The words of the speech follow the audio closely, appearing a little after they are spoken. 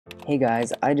Hey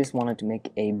guys, I just wanted to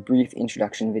make a brief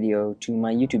introduction video to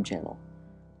my YouTube channel.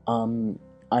 I'm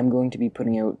going to be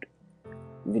putting out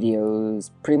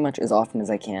videos pretty much as often as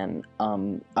I can.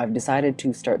 I've decided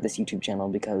to start this YouTube channel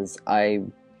because I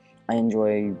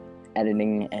enjoy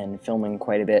editing and filming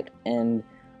quite a bit, and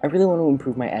I really want to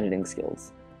improve my editing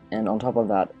skills. And on top of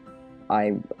that,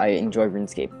 I enjoy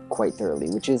Runescape quite thoroughly,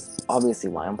 which is obviously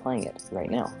why I'm playing it right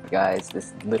now. Guys,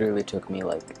 this literally took me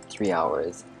like 3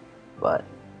 hours, but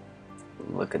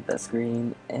look at the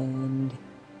screen and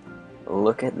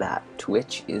look at that.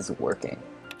 Twitch is working.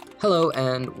 Hello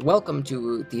and welcome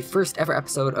to the first ever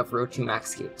episode of Road to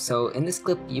Maxscape. So in this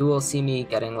clip you will see me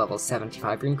getting level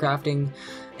 75 rune crafting,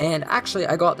 and actually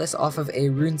I got this off of a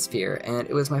rune sphere, and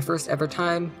it was my first ever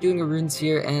time doing a rune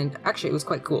sphere, and actually it was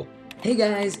quite cool. Hey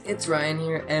guys, it's Ryan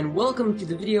here, and welcome to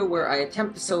the video where I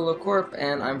attempt to solo corp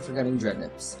and I'm forgetting dread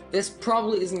nips. This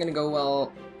probably isn't gonna go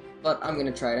well, but I'm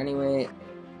gonna try it anyway.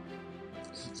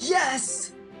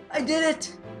 Yes! I did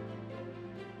it!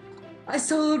 I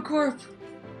soloed corp!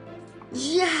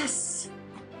 Yes!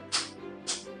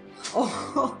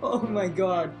 Oh my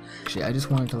god. Actually, I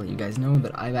just wanted to let you guys know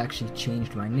that I've actually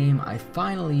changed my name. I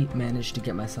finally managed to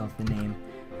get myself the name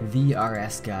The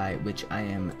RS Guy, which I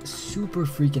am super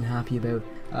freaking happy about.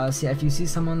 So yeah, if you see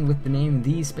someone with the name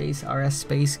The Space RS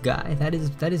Space Guy, that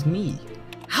is me.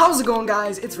 How's it going,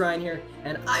 guys? It's Ryan here,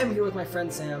 and I'm here with my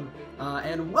friend Sam,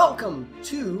 and welcome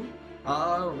to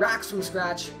Racks from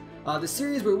Scratch, the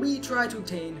series where we try to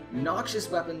obtain noxious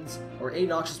weapons, or a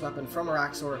noxious weapon from a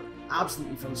Raxor,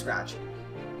 absolutely from scratch.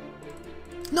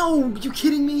 No! You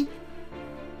kidding me?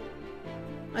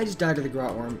 I just died to the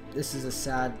grot worm. This is a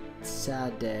sad,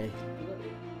 sad day.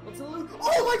 What's the loot?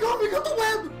 Oh my god, we got the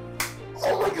web!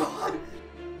 Oh my god!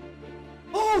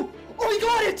 Oh! Oh, we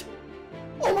got it!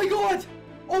 Oh my god!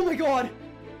 Oh my god!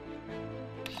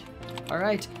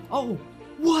 Alright. Oh,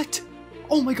 what?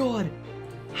 Oh my god!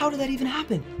 How did that even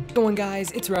happen? How's it going,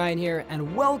 guys? It's Ryan here,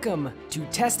 and welcome to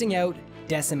testing out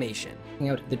Decimation. Testing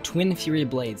out the Twin Fury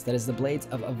Blades, that is the blades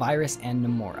of Virus and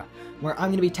Namora, where I'm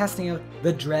going to be testing out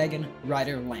the Dragon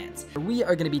Rider Lance. We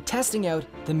are going to be testing out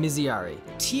the Miziari,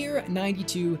 Tier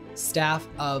 92 Staff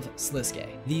of Sliske,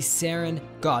 the Saren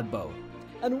Godbow.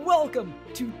 And welcome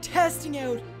to testing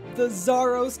out the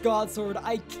Zaros Godsword.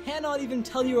 I cannot even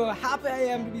tell you how happy I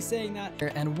am to be saying that.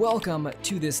 And welcome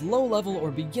to this low-level or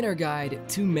beginner guide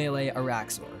to Melee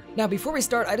Araxor. Now, before we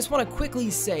start, I just want to quickly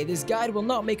say this guide will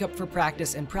not make up for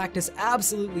practice, and practice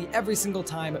absolutely every single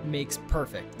time makes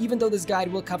perfect. Even though this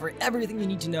guide will cover everything you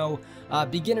need to know,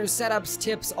 beginner setups,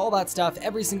 tips, all that stuff,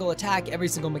 every single attack, every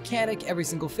single mechanic, every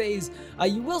single phase,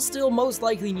 you will still most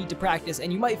likely need to practice,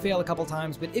 and you might fail a couple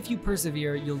times, but if you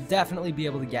persevere, you'll definitely be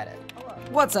able to get it.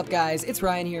 What's up, guys? It's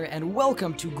Ryan here, and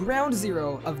welcome to Ground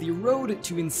Zero of the road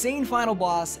to Insane Final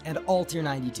Boss and all Tier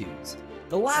 92s.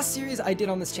 The last series I did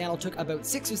on this channel took about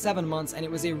 6 or 7 months, and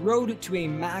it was a road to a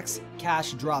max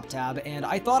cash drop tab, and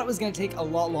I thought it was going to take a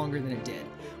lot longer than it did.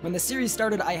 When the series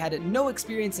started, I had no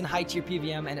experience in high tier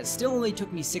PVM, and it still only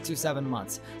took me 6 or 7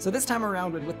 months. So this time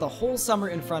around, with the whole summer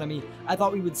in front of me, I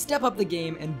thought we would step up the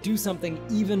game and do something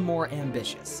even more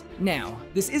ambitious. Now,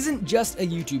 this isn't just a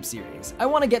YouTube series. I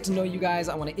want to get to know you guys,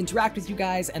 I want to interact with you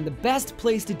guys, and the best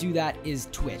place to do that is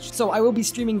Twitch. So I will be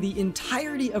streaming the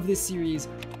entirety of this series.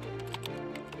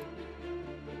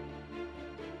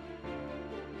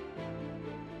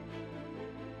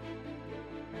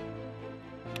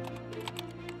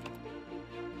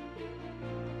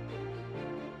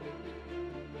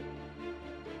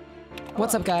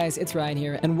 What's up, guys? It's Ryan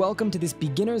here, and welcome to this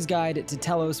beginner's guide to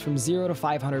Telos from 0 to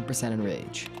 500%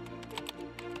 Enrage.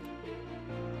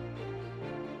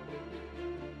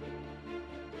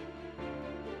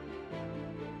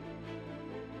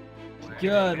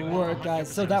 Good work,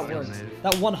 guys. So that worked.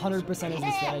 That 100% is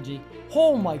the strategy.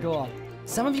 Oh my god.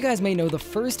 Some of you guys may know the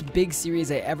first big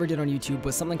series I ever did on YouTube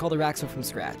was something called Araxor from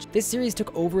Scratch. This series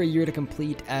took over a year to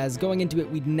complete, as going into it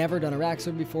we'd never done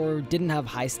Araxor before, didn't have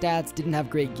high stats, didn't have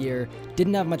great gear,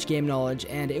 didn't have much game knowledge,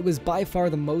 and it was by far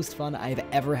the most fun I've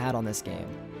ever had on this game.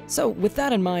 So with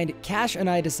that in mind, Cash and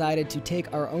I decided to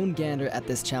take our own gander at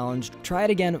this challenge, try it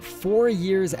again 4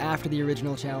 years after the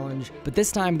original challenge, but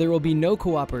this time there will be no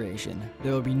cooperation,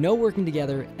 there will be no working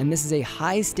together, and this is a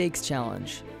high stakes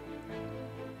challenge.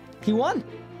 He won!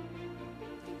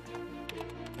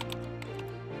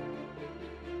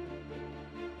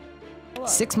 Hello.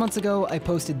 6 months ago, I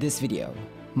posted this video,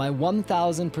 my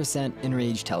 1000%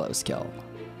 Enraged Telos kill.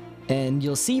 And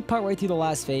you'll see partway through the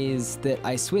last phase that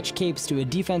I switch capes to a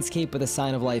defense cape with a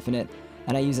Sign of Life in it,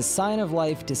 and I use a Sign of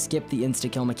Life to skip the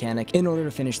insta-kill mechanic in order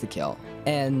to finish the kill.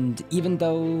 And even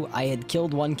though I had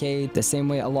killed 1k the same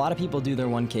way a lot of people do their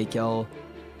 1k kill,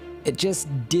 It just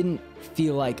didn't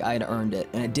feel like I'd earned it,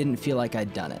 and it didn't feel like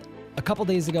I'd done it. A couple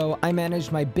days ago, I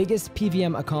managed my biggest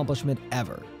PVM accomplishment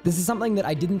ever. This is something that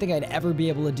I didn't think I'd ever be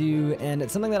able to do, and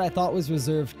it's something that I thought was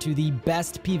reserved to the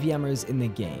best PVMers in the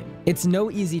game. It's no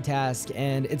easy task,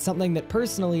 and it's something that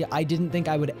personally I didn't think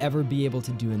I would ever be able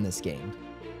to do in this game.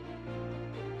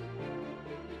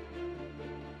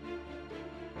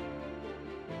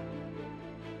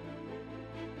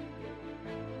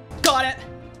 Got it!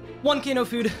 1K no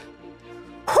food.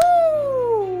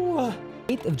 Whoo!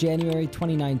 8th of January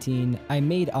 2019, I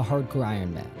made a hardcore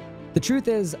Iron Man. The truth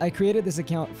is, I created this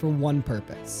account for one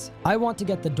purpose. I want to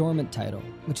get the Dormant title,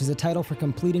 which is a title for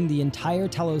completing the entire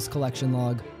Telos collection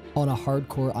log on a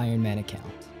hardcore Iron Man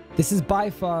account. This is by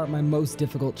far my most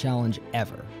difficult challenge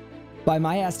ever. By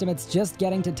my estimates, just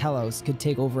getting to Telos could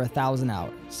take over 1,000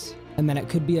 hours, and then it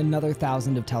could be another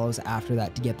 1,000 of Telos after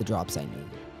that to get the drops I need.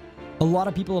 A lot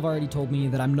of people have already told me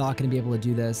that I'm not going to be able to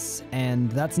do this, and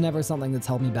that's never something that's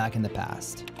held me back in the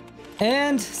past.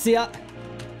 And see ya.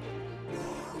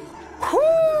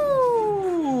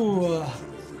 Whoo!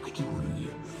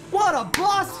 What a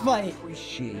boss fight!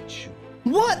 Appreciate you.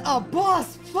 What a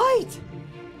boss fight!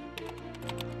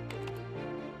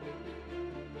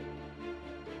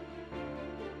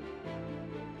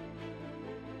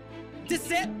 This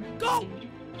is it. Go!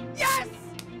 Yes!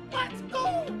 Let's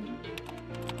go!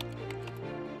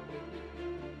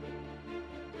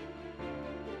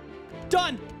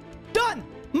 Done! Done!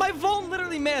 My Vuln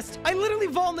literally missed. I literally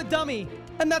Vuln the dummy.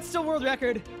 And that's still world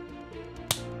record.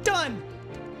 Done!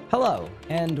 Hello,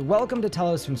 and welcome to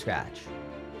Telos from Scratch.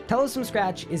 Telos from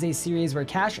Scratch is a series where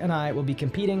Cash and I will be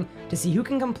competing to see who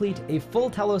can complete a full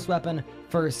Telos weapon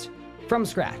first from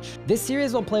scratch. This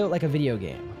series will play out like a video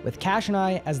game, with Cash and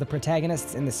I as the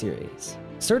protagonists in the series.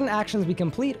 Certain actions we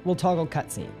complete will toggle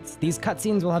cutscenes. These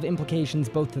cutscenes will have implications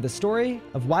both to the story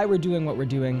of why we're doing what we're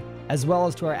doing, as well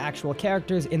as to our actual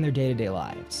characters in their day-to-day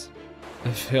lives.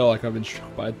 I feel like I've been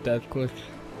struck by a death click.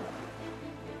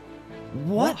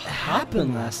 What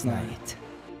happened last night?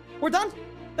 We're done.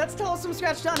 That's Telos from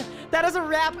Scratch done. That is a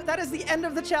wrap. That is the end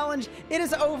of the challenge. It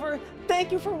is over.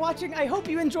 Thank you for watching. I hope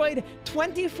you enjoyed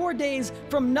 24 days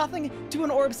from nothing to an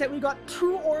orb set. We got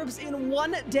 2 orbs in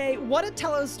 1 day. What a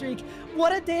Telos streak.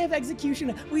 What a day of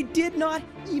execution. We did not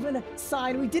even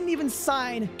sign. We didn't even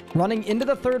sign. Running into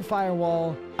the 3rd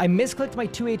firewall, I misclicked my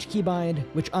 2H keybind,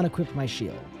 which unequipped my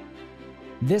shield.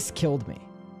 This killed me.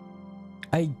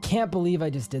 I can't believe I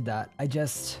just did that.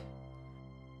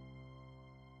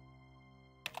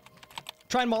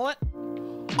 Try and maul it.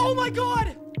 Oh my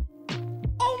god!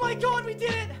 Oh my god, we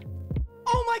did it!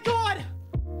 Oh my god!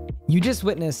 You just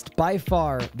witnessed, by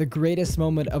far, the greatest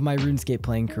moment of my RuneScape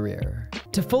playing career.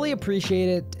 To fully appreciate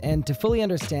it and to fully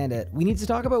understand it, we need to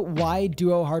talk about why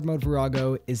Duo Hard Mode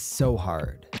Virago is so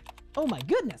hard. Oh my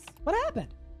goodness, what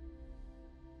happened?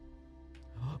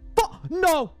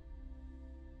 No!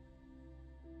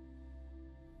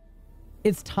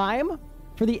 It's time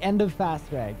for the end of Fast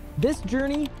Drag. This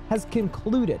journey has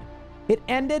concluded. It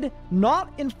ended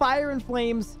not in fire and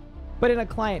flames, but in a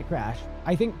client crash.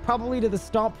 I think probably to the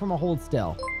stomp from a hold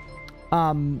still.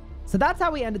 So that's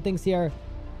how we ended things here.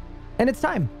 And it's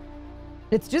time.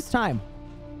 It's just time.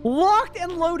 Locked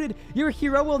and loaded, your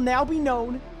hero will now be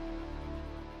known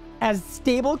as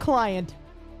Stable Client.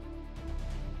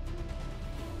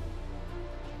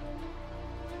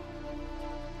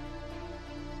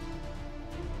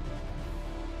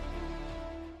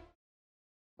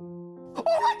 Oh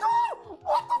my god!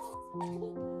 What the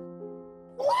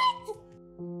What?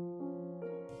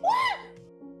 What?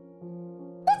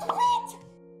 That's what?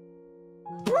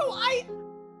 Bro,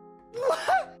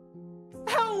 What?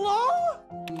 Hello?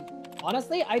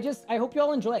 Honestly, I hope you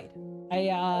all enjoyed.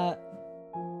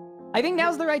 I think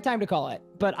now's the right time to call it,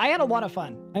 but I had a lot of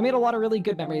fun. I made a lot of really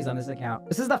good memories on this account.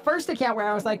 This is the first account where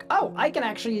I was like, oh, I can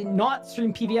actually not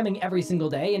stream PVMing every single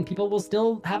day and people will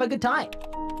still have a good time.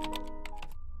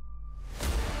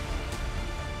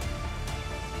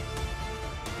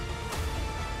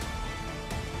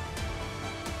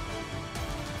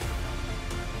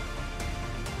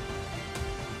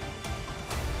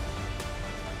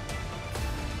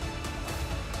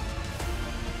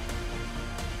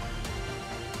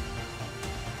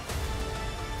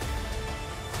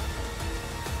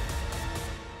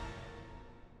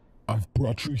 I've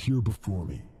brought you here before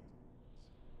me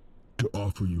to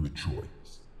offer you a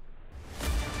choice.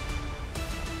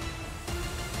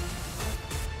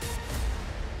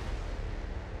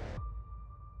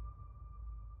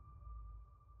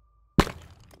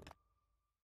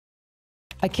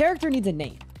 A character needs a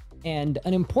name, and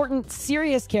an important,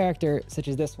 serious character such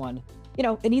as this one,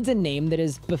 it needs a name that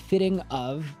is befitting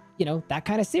of, that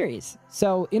kind of series.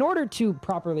 So in order to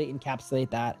properly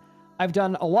encapsulate that, I've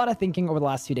done a lot of thinking over the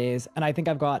last few days, and I think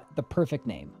I've got the perfect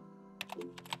name.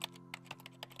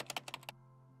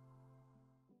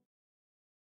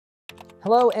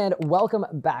 Hello and welcome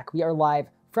back. We are live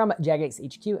from Jagex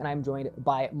HQ, and I'm joined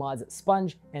by mods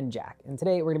Sponge and Jack. And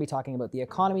today we're going to be talking about the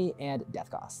economy and death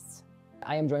costs.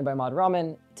 I am joined by mod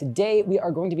Ramen. Today we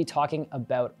are going to be talking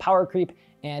about power creep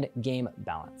and game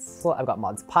balance. So I've got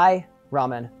mods Pi,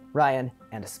 Ramen, Ryan,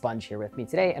 and Sponge here with me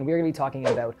today, and we're going to be talking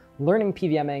about learning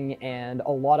PVMing and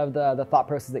a lot of the thought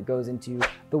process that goes into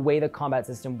the way the combat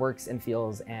system works and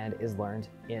feels and is learned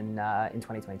in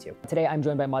 2022. Today I'm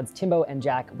joined by mods Timbo and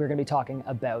Jack. We're going to be talking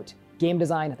about game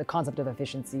design, the concept of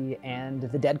efficiency, and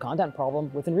the dead content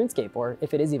problem within RuneScape, or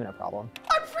if it is even a problem.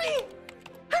 I'm free!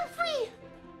 I'm free!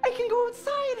 I can go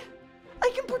outside!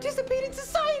 I can participate in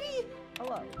society!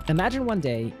 Hello. Imagine one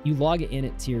day you log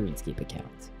in to your RuneScape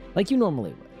account, like you normally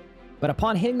would. But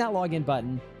upon hitting that login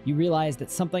button, you realize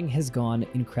that something has gone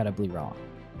incredibly wrong.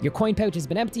 Your coin pouch has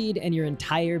been emptied and your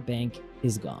entire bank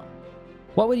is gone.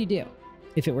 What would you do?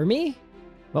 If it were me,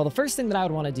 well, the first thing that I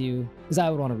would want to do is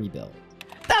I would want to rebuild.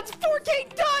 That's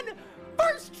 4K done!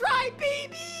 First try,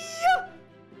 baby!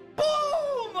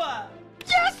 Boom!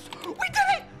 Yes! We did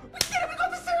it! We did it! We got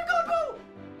the Ceragon bow!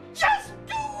 Yes,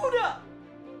 dude!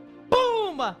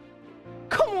 Boom!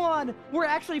 Come on! We're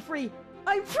actually free!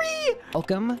 I'm free!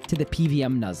 Welcome to the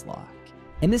PVM Nuzlocke.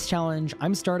 In this challenge,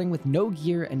 I'm starting with no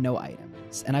gear and no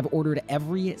items, and I've ordered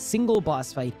every single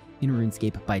boss fight in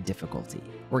RuneScape by difficulty.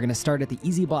 We're going to start at the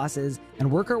easy bosses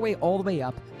and work our way all the way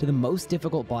up to the most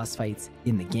difficult boss fights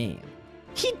in the game.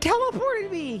 He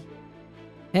teleported me!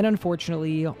 And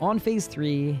unfortunately, on phase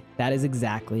 3, that is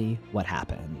exactly what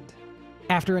happened.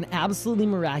 After an absolutely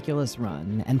miraculous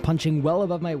run and punching well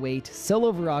above my weight,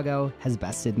 Solo Virago has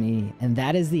bested me, and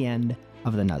that is the end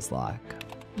of the Nuzlocke.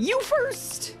 You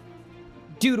first!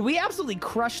 Dude, we absolutely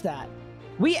crushed that.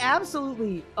 We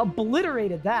absolutely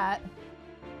obliterated that.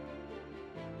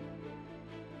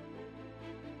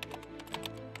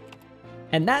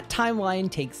 And that timeline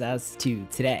takes us to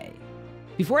today.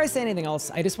 Before I say anything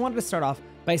else, I just wanted to start off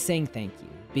by saying thank you,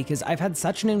 because I've had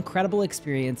such an incredible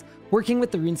experience working with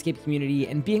the RuneScape community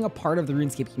and being a part of the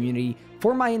RuneScape community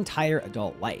for my entire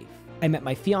adult life. I met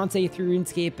my fiance through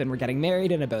RuneScape and we're getting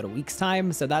married in about a week's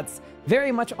time, so that's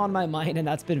very much on my mind and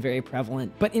that's been very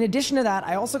prevalent. But in addition to that,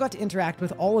 I also got to interact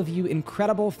with all of you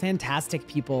incredible, fantastic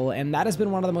people, and that has been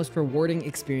one of the most rewarding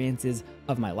experiences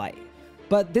of my life.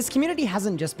 But this community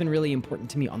hasn't just been really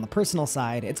important to me on the personal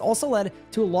side, it's also led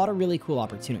to a lot of really cool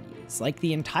opportunities, like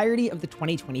the entirety of the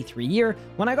 2023 year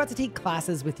when I got to take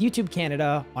classes with YouTube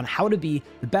Canada on how to be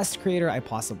the best creator I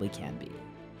possibly can be.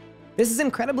 This is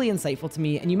incredibly insightful to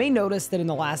me, and you may notice that in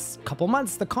the last couple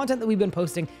months, the content that we've been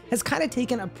posting has kind of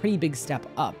taken a pretty big step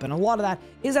up, and a lot of that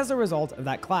is as a result of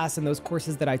that class and those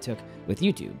courses that I took with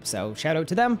YouTube. So shout out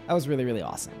to them, that was really, really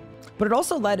awesome. But it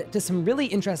also led to some really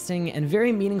interesting and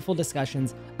very meaningful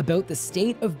discussions about the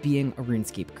state of being a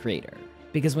RuneScape creator.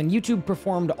 Because when YouTube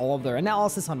performed all of their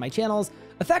analysis on my channels,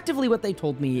 effectively what they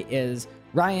told me is,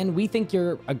 Ryan, we think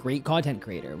you're a great content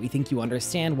creator. We think you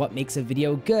understand what makes a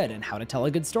video good and how to tell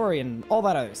a good story and all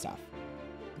that other stuff.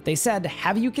 They said,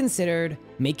 have you considered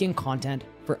making content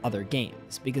for other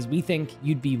games? Because we think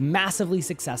you'd be massively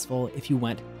successful if you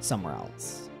went somewhere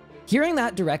else. Hearing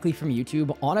that directly from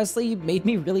YouTube honestly made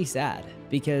me really sad,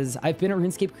 because I've been a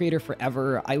RuneScape creator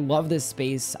forever. I love this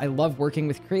space, I love working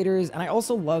with creators, and I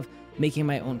also love making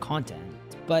my own content.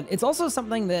 But it's also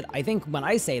something that I think when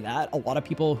I say that, a lot of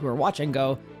people who are watching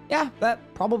go, yeah, that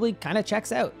probably kind of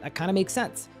checks out. That kind of makes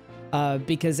sense.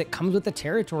 Because it comes with the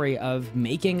territory of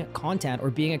making content or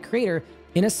being a creator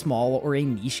in a small or a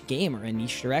niche game or a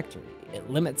niche directory. It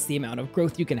limits the amount of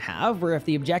growth you can have, where if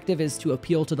the objective is to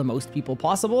appeal to the most people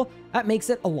possible, that makes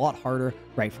it a lot harder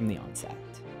right from the onset.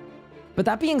 But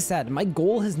that being said, my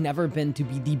goal has never been to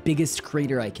be the biggest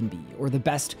creator I can be or the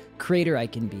best creator I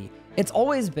can be. It's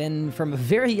always been, from a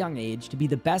very young age, to be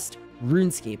the best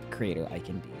RuneScape creator I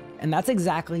can be. And that's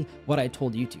exactly what I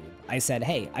told YouTube. I said,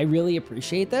 hey, I really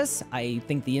appreciate this. I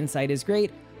think the insight is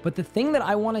great. But the thing that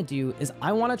I want to do is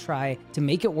I want to try to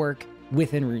make it work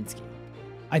within RuneScape.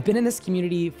 I've been in this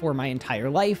community for my entire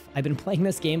life. I've been playing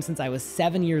this game since I was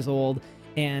 7 years old.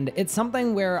 And it's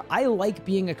something where I like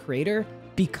being a creator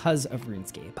because of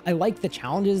RuneScape. I like the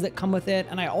challenges that come with it,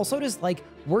 and I also just like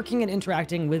working and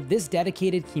interacting with this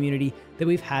dedicated community that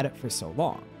we've had for so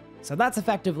long. So that's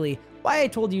effectively why I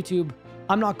told YouTube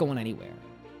I'm not going anywhere.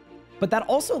 But that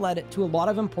also led to a lot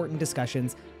of important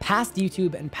discussions past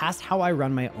YouTube and past how I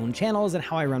run my own channels and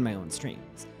how I run my own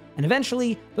streams. And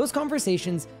eventually, those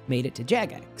conversations made it to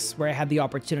Jagex, where I had the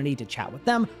opportunity to chat with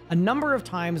them a number of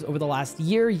times over the last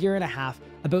year and a half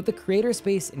about the creator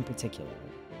space in particular.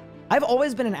 I've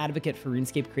always been an advocate for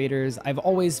RuneScape creators. I've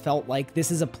always felt like this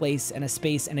is a place and a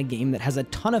space and a game that has a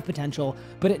ton of potential,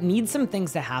 but it needs some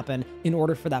things to happen in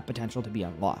order for that potential to be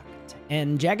unlocked.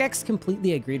 And Jagex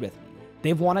completely agreed with me.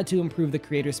 They've wanted to improve the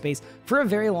creator space for a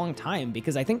very long time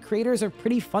because I think creators are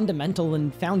pretty fundamental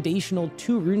and foundational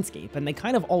to RuneScape, and they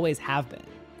kind of always have been.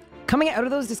 Coming out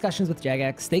of those discussions with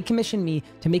Jagex, they commissioned me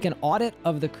to make an audit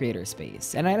of the creator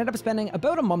space, and I ended up spending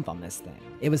about a month on this thing.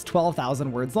 It was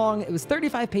 12,000 words long, it was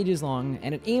 35 pages long,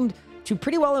 and it aimed to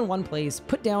pretty well in one place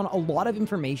put down a lot of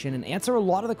information and answer a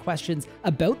lot of the questions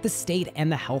about the state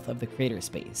and the health of the creator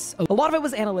space. A lot of it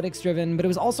was analytics driven, but it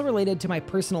was also related to my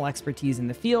personal expertise in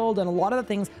the field and a lot of the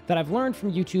things that I've learned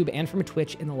from YouTube and from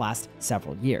Twitch in the last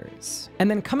several years. And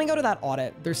then coming out of that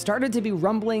audit, there started to be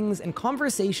rumblings and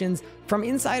conversations from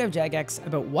inside of Jagex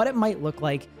about what it might look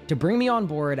like to bring me on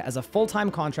board as a full-time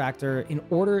contractor in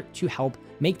order to help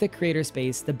make the creator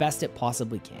space the best it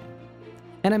possibly can.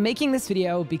 And I'm making this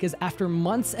video because after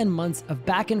months and months of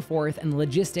back and forth and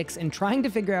logistics and trying to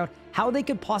figure out how they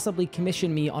could possibly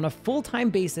commission me on a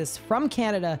full-time basis from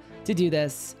Canada to do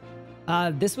this,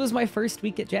 this was my first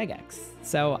week at Jagex.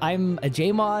 So I'm a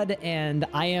JMod and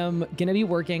I am gonna be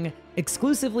working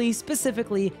exclusively,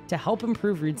 specifically to help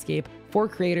improve RuneScape for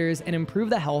creators and improve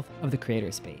the health of the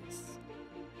creator space.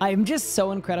 I'm just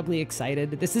so incredibly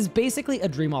excited. This is basically a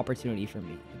dream opportunity for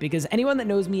me because anyone that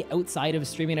knows me outside of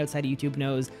streaming, outside of YouTube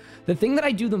knows the thing that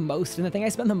I do the most and the thing I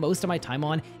spend the most of my time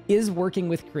on is working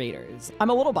with creators. I'm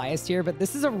a little biased here, but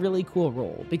this is a really cool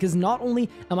role because not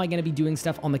only am I going to be doing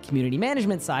stuff on the community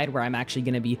management side where I'm actually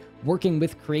going to be working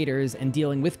with creators and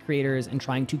dealing with creators and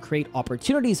trying to create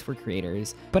opportunities for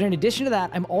creators, but in addition to that,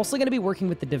 I'm also going to be working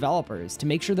with the developers to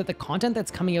make sure that the content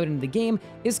that's coming out into the game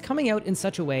is coming out in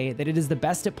such a way that it is the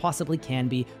best it possibly can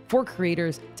be for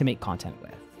creators to make content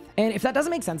with. And if that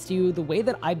doesn't make sense to you, the way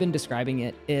that I've been describing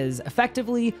it is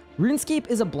effectively, RuneScape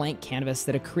is a blank canvas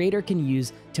that a creator can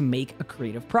use to make a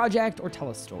creative project or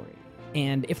tell a story.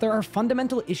 And if there are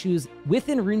fundamental issues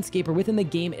within RuneScape or within the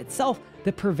game itself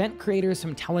that prevent creators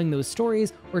from telling those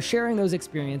stories or sharing those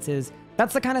experiences,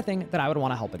 that's the kind of thing that I would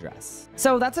want to help address.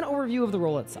 So that's an overview of the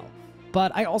role itself.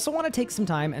 But I also want to take some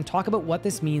time and talk about what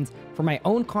this means for my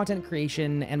own content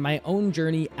creation and my own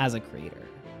journey as a creator.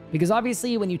 Because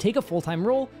obviously, when you take a full-time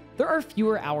role, there are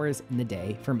fewer hours in the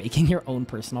day for making your own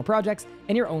personal projects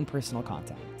and your own personal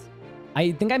content.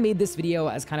 I think I made this video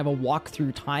as kind of a walk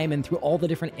through time and through all the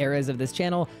different eras of this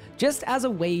channel, just as a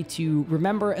way to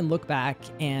remember and look back,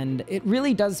 and it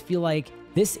really does feel like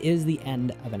this is the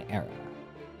end of an era.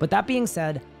 But that being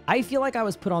said, I feel like I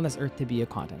was put on this earth to be a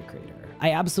content creator.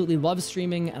 I absolutely love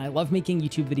streaming and I love making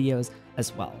YouTube videos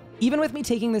as well. Even with me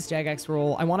taking this Jagex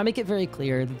role, I want to make it very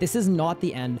clear that this is not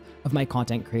the end of my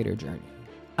content creator journey.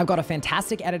 I've got a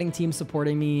fantastic editing team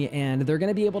supporting me and they're going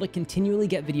to be able to continually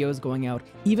get videos going out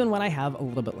even when I have a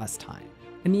little bit less time.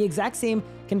 And the exact same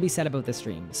can be said about the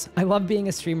streams. I love being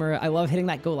a streamer, I love hitting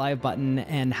that go live button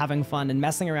and having fun and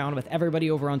messing around with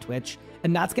everybody over on Twitch,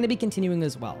 and that's going to be continuing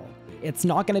as well. It's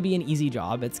not going to be an easy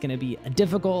job. It's going to be a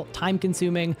difficult,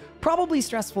 time-consuming, probably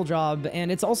stressful job,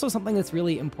 and it's also something that's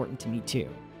really important to me too.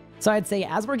 So I'd say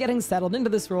as we're getting settled into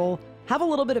this role, have a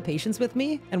little bit of patience with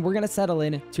me, and we're going to settle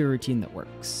in to a routine that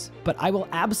works. But I will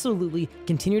absolutely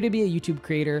continue to be a YouTube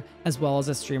creator as well as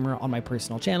a streamer on my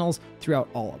personal channels throughout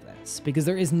all of this, because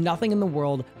there is nothing in the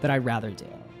world that I'd rather do.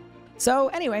 So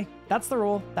anyway, that's the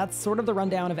role. That's sort of the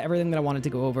rundown of everything that I wanted to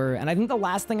go over. And I think the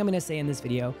last thing I'm going to say in this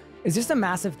video is just a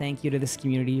massive thank you to this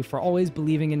community for always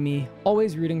believing in me,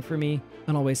 always rooting for me,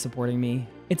 and always supporting me.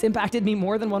 It's impacted me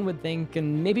more than one would think,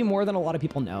 and maybe more than a lot of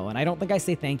people know, and I don't think I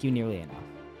say thank you nearly enough.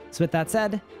 So with that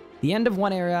said, the end of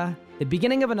one era, the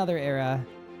beginning of another era,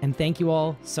 and thank you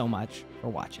all so much for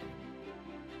watching.